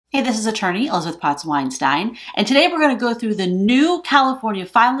Hey, this is attorney Elizabeth Potts-Weinstein, and today we're going to go through the new California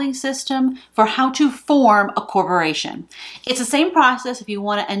filing system for how to form a corporation. It's the same process if you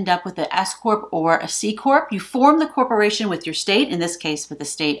want to end up with an S-Corp or a C-Corp. You form the corporation with your state, in this case with the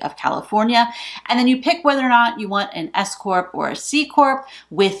state of California, and then you pick whether or not you want an S-Corp or a C-Corp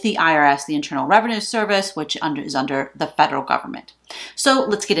with the IRS, the Internal Revenue Service, which is under the federal government. So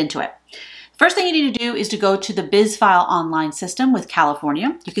let's get into it. First thing you need to do is to go to the BizFile Online system with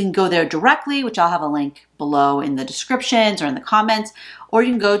California. You can go there directly, which I'll have a link below in the descriptions or in the comments, or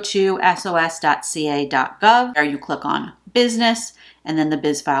you can go to sos.ca.gov. There you click on Business, and then the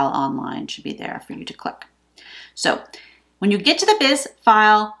BizFile Online should be there for you to click. So when you get to the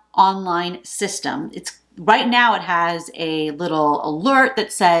BizFile Online system, right now it has a little alert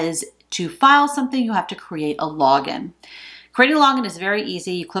that says to file something, you have to create a login. Creating a login is very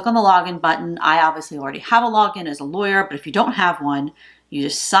easy. You click on the login button. I obviously already have a login as a lawyer, but if you don't have one, you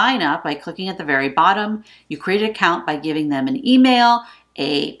just sign up by clicking at the very bottom. You create an account by giving them an email,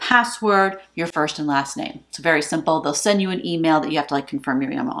 a password, your first and last name. It's very simple. They'll send you an email that you have to confirm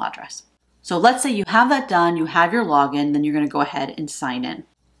your email address. So let's say you have that done, you have your login, then you're going to go ahead and sign in.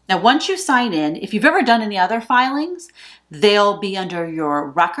 Now, once you sign in, if you've ever done any other filings, they'll be under your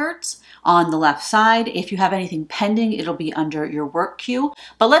records on the left side. If you have anything pending, it'll be under your work queue.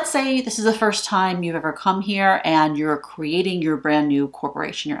 But let's say this is the first time you've ever come here and you're creating your brand new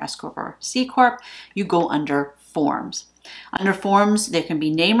corporation, your S-Corp or C-Corp, you go under Forms. Under Forms, there can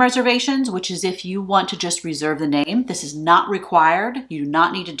be name reservations, which is if you want to just reserve the name. This is not required. You do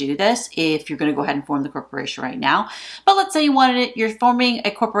not need to do this if you're going to go ahead and form the corporation right now. But let's say you wanted it, you're forming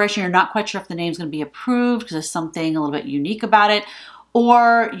a corporation, you're not quite sure if the name is going to be approved because there's something a little bit unique about it,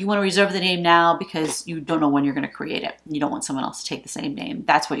 or you want to reserve the name now because you don't know when you're going to create it. You don't want someone else to take the same name.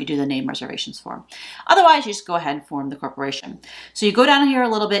 That's what you do the name reservations for. Otherwise, you just go ahead and form the corporation. So you go down here a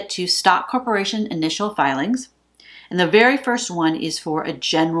little bit to Stock Corporation Initial Filings. And the very first one is for a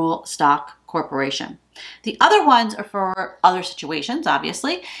general stock corporation. The other ones are for other situations,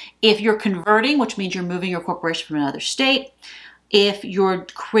 obviously. If you're converting, which means you're moving your corporation from another state. If you're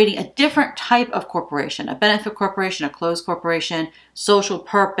creating a different type of corporation, a benefit corporation, a closed corporation, social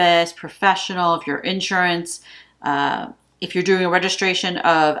purpose, professional, if you're insurance, if you're doing a registration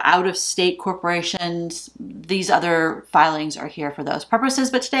of out-of-state corporations, these other filings are here for those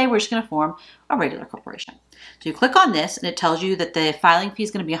purposes. But today we're just going to form a regular corporation. So you click on this and it tells you that the filing fee is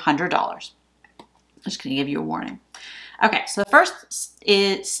going to be $100. I'm just going to give you a warning. Okay, so the first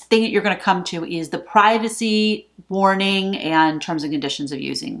thing that you're going to come to is the privacy warning and terms and conditions of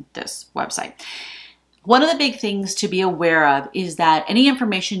using this website. One of the big things to be aware of is that any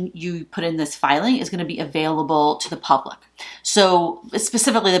information you put in this filing is going to be available to the public. So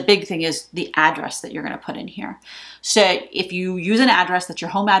specifically, the big thing is the address that you're going to put in here. So if you use an address that's your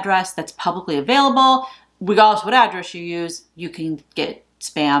home address that's publicly available, regardless of what address you use, you can get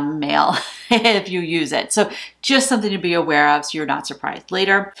spam mail if you use it. So just something to be aware of so you're not surprised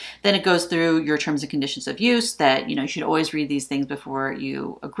later. Then it goes through your terms and conditions of use that, you should always read these things before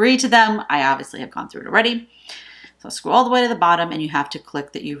you agree to them. I obviously have gone through it already. So scroll all the way to the bottom and you have to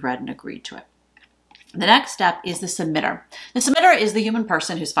click that you've read and agreed to it. The next step is the submitter. The submitter is the human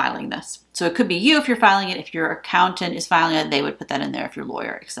person who's filing this. So it could be you if you're filing it. If your accountant is filing it, they would put that in there if your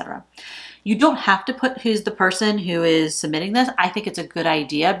lawyer, etc. You don't have to put who's the person who is submitting this. I think it's a good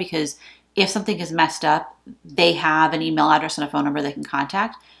idea because if something is messed up, they have an email address and a phone number they can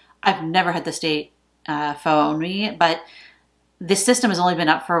contact. I've never had the state phone me, but this system has only been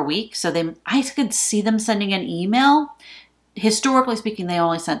up for a week, so I could see them sending an email. Historically speaking, they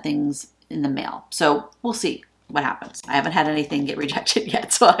only sent things in the mail. So we'll see what happens. I haven't had anything get rejected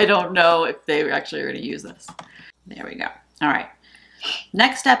yet, so I don't know if they actually are going to use this. There we go. All right.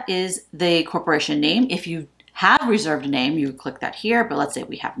 Next step is the corporation name. If you have reserved a name, you click that here, but let's say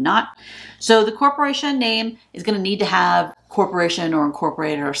we have not. So the corporation name is going to need to have corporation or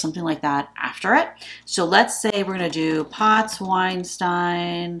incorporated or something like that after it. So let's say we're going to do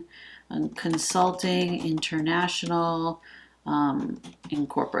Potts-Weinstein Consulting International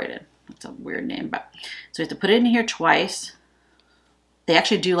Incorporated. That's a weird name, but so we have to put it in here twice. They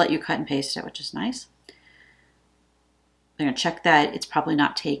actually do let you cut and paste it, which is nice. They're going to check that it's probably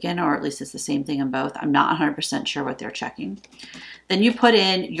not taken, or at least it's the same thing in both. I'm not 100% sure what they're checking. Then you put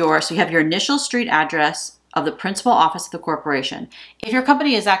in so you have your initial street address of the principal office of the corporation. If your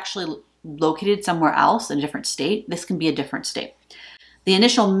company is actually located somewhere else in a different state, this can be a different state. The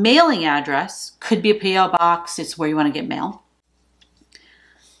initial mailing address could be a PO box. It's where you want to get mail.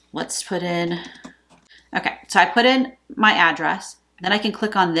 Let's put in, okay, so I put in my address. Then I can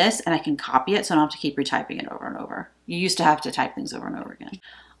click on this and I can copy it so I don't have to keep retyping it over and over. You used to have to type things over and over again.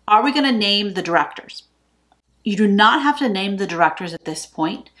 Are we going to name the directors? You do not have to name the directors at this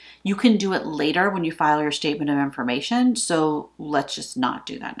point. You can do it later when you file your statement of information. So let's just not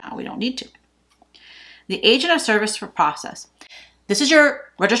do that now. We don't need to. The agent of service for process. This is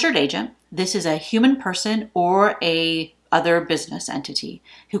your registered agent. This is a human person or a other business entity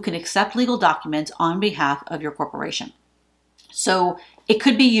who can accept legal documents on behalf of your corporation. So it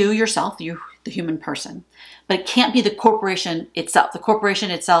could be you yourself, you, the human person, but it can't be the corporation itself. The corporation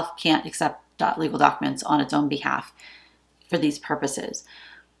itself can't accept legal documents on its own behalf for these purposes.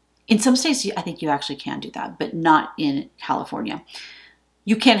 In some states, I think you actually can do that, but not in California.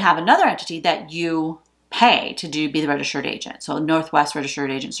 You can have another entity that you pay to be the registered agent. So Northwest Registered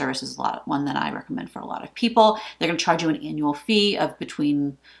Agent Service is one that I recommend for a lot of people. They're going to charge you an annual fee of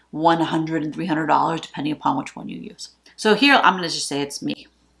between $100 and $300, depending upon which one you use. So here, I'm going to just say it's me.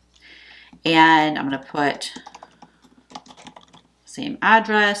 And I'm going to put same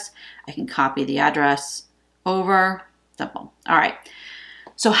address. I can copy the address over. Simple. All right.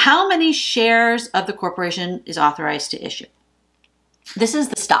 So how many shares of the corporation is authorized to issue? This is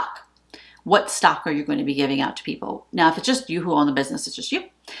the stock. What stock are you going to be giving out to people? Now, if it's just you who own the business, it's just you.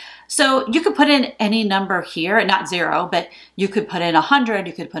 So you could put in any number here, not 0, but you could put in 100,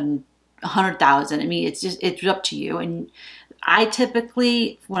 you could put in 100,000. I mean, it's up to you. And I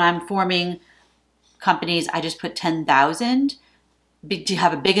typically, when I'm forming companies, I just put 10,000 to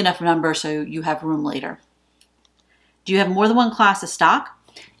have a big enough number so you have room later. Do you have more than one class of stock?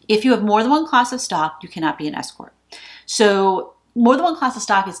 If you have more than one class of stock, you cannot be an S-Corp. So more than one class of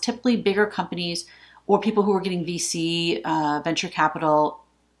stock is typically bigger companies or people who are getting VC, venture capital,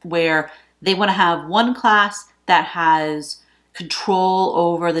 where they want to have one class that has control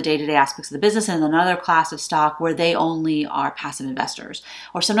over the day-to-day aspects of the business and another class of stock where they only are passive investors.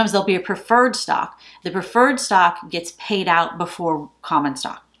 Or sometimes there'll be a preferred stock. The preferred stock gets paid out before common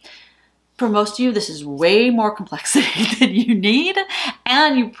stock. For most of you, this is way more complexity than you need,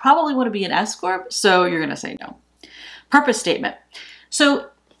 and you probably want to be an S-Corp, so you're going to say no. Purpose statement. So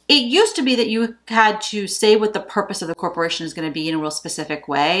it used to be that you had to say what the purpose of the corporation is going to be in a real specific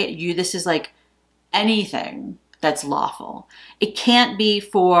way. This is like anything that's lawful. It can't be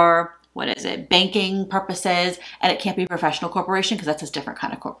for, banking purposes, and it can't be a professional corporation because that's a different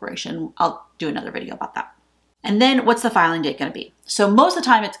kind of corporation. I'll do another video about that. And then what's the filing date going to be? So most of the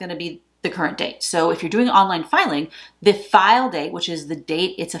time it's going to be the current date. So if you're doing online filing, the file date, which is the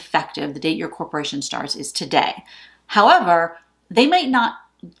date it's effective, the date your corporation starts, is today. However, they might not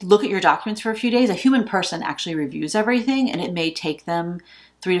look at your documents for a few days. A human person actually reviews everything, and it may take them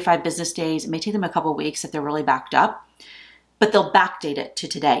 3 to 5 business days. It may take them a couple of weeks if they're really backed up, but they'll backdate it to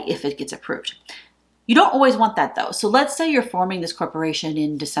today if it gets approved. You don't always want that though. So let's say you're forming this corporation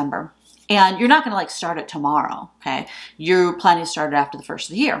in December, and you're not going to start it tomorrow, okay? You're planning to start it after the first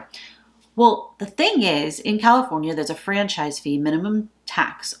of the year. Well, the thing is, in California, there's a franchise fee minimum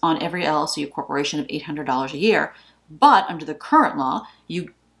tax on every LLC or corporation of $800 a year. But under the current law,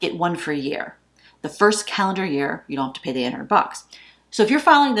 you get one for a year. The first calendar year, you don't have to pay the $800. So if you're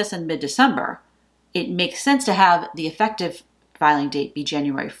filing this in mid-December, it makes sense to have the effective filing date be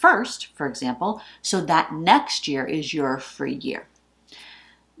January 1st, for example, so that next year is your free year.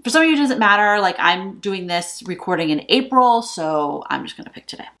 For some of you, it doesn't matter. Like I'm doing this recording in April, so I'm just going to pick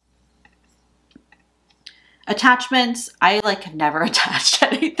today. Attachments, I have never attached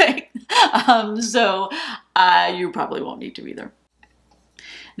anything. You probably won't need to either.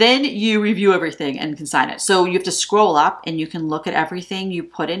 Then you review everything and can sign it. So you have to scroll up and you can look at everything you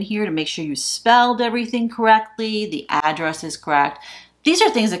put in here to make sure you spelled everything correctly, the address is correct. These are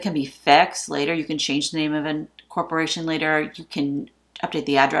things that can be fixed later. You can change the name of a corporation later. You can update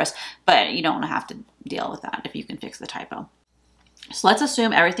the address, but you don't have to deal with that if you can fix the typo. So let's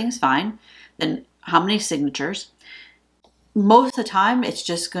assume everything's fine. Then how many signatures? Most of the time, it's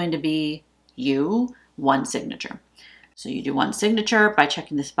just going to be you, one signature. So you do one signature by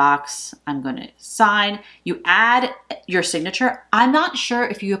checking this box. I'm going to sign. You add your signature. I'm not sure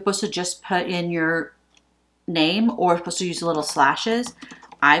if you're supposed to just put in your name or supposed to use little slashes.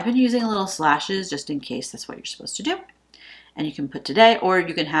 I've been using little slashes just in case that's what you're supposed to do. And you can put today, or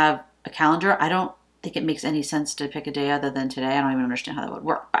you can have a calendar. I don't think it makes any sense to pick a day other than today. I don't even understand how that would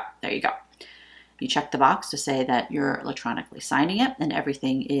work, but there you go. You check the box to say that you're electronically signing it and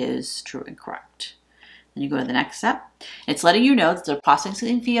everything is true and correct. Then you go to the next step. It's letting you know that there's a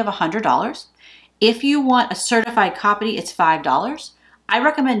processing fee of $100. If you want a certified copy, it's $5. I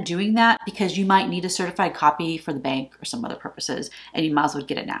recommend doing that because you might need a certified copy for the bank or some other purposes, and you might as well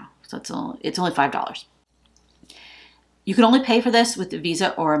get it now. So it's only $5. You can only pay for this with a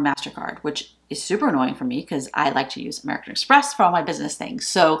Visa or a MasterCard, which is super annoying for me because I like to use American Express for all my business things.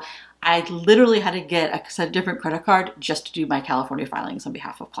 So I literally had to get a different credit card just to do my California filings on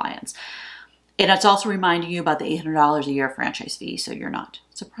behalf of clients. And it's also reminding you about the $800 a year franchise fee, so you're not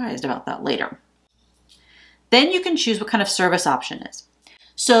surprised about that later. Then you can choose what kind of service option is.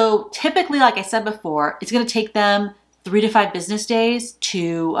 So typically, like I said before, it's going to take them 3 to 5 business days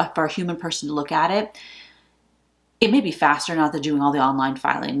for a human person to look at it. It may be faster now that they're doing all the online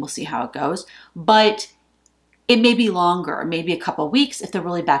filing. We'll see how it goes. But it may be longer, maybe a couple of weeks if they're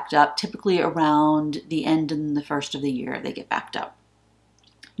really backed up. Typically around the end and the first of the year, they get backed up.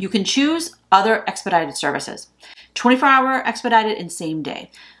 You can choose other expedited services, 24-hour expedited and same day.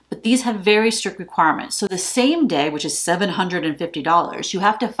 But these have very strict requirements. So the same day, which is $750, you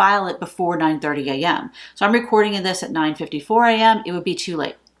have to file it before 9:30 a.m. So I'm recording this at 9:54 a.m. It would be too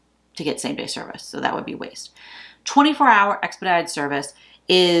late to get same day service. So that would be waste. 24-hour expedited service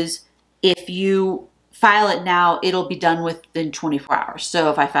is if you file it now, it'll be done within 24 hours.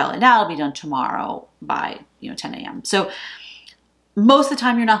 So if I file it now, it'll be done tomorrow by 10 a.m. So most of the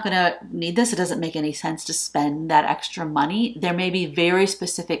time you're not going to need this. It doesn't make any sense to spend that extra money. There may be very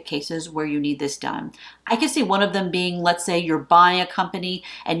specific cases where you need this done. I can see one of them being, let's say you're buying a company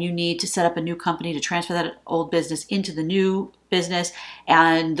and you need to set up a new company to transfer that old business into the new business,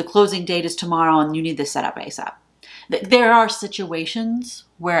 and the closing date is tomorrow and you need this set up ASAP. There are situations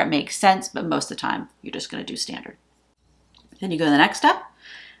where it makes sense, but most of the time you're just going to do standard. Then you go to the next step.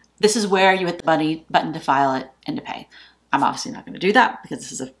 This is where you hit the button to file it and to pay. I'm obviously not going to do that because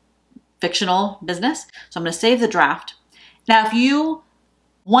this is a fictional business. So I'm going to save the draft. Now, if you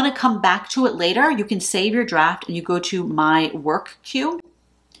want to come back to it later, you can save your draft and you go to My Work Queue,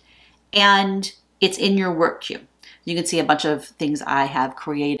 and it's in your work queue. You can see a bunch of things I have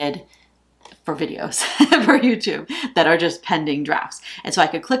created for videos for YouTube that are just pending drafts. And so I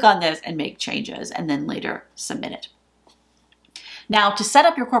could click on this and make changes and then later submit it. Now, to set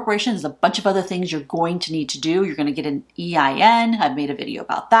up your corporation, there's a bunch of other things you're going to need to do. You're going to get an EIN. I've made a video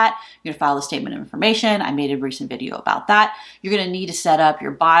about that. You're going to file a statement of information. I made a recent video about that. You're going to need to set up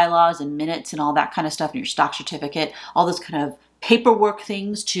your bylaws and minutes and all that kind of stuff, and your stock certificate, all those kind of paperwork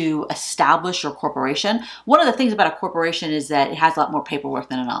things to establish your corporation. One of the things about a corporation is that it has a lot more paperwork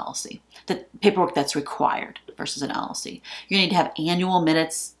than an LLC. The paperwork that's required versus an LLC. You need to have annual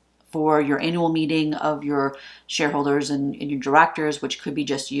minutes for your annual meeting of your shareholders and your directors, which could be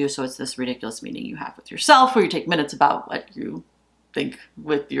just you. So it's this ridiculous meeting you have with yourself where you take minutes about what you think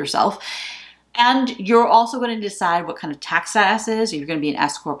with yourself. And you're also going to decide what kind of tax status is. You're going to be an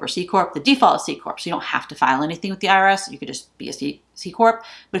S-Corp or C-Corp. The default is C-Corp, so you don't have to file anything with the IRS. You could just be a C-Corp.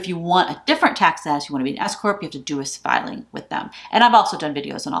 But if you want a different tax status, you want to be an S-Corp, you have to do a filing with them. And I've also done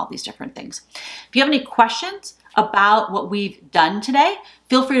videos on all these different things. If you have any questions about what we've done today,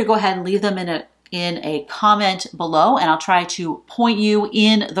 feel free to go ahead and leave them in a comment below, and I'll try to point you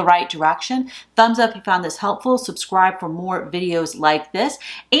in the right direction. Thumbs up if you found this helpful. Subscribe for more videos like this.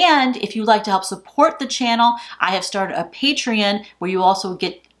 And if you'd like to help support the channel, I have started a Patreon where you also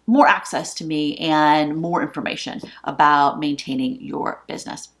get more access to me and more information about maintaining your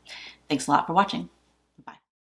business. Thanks a lot for watching.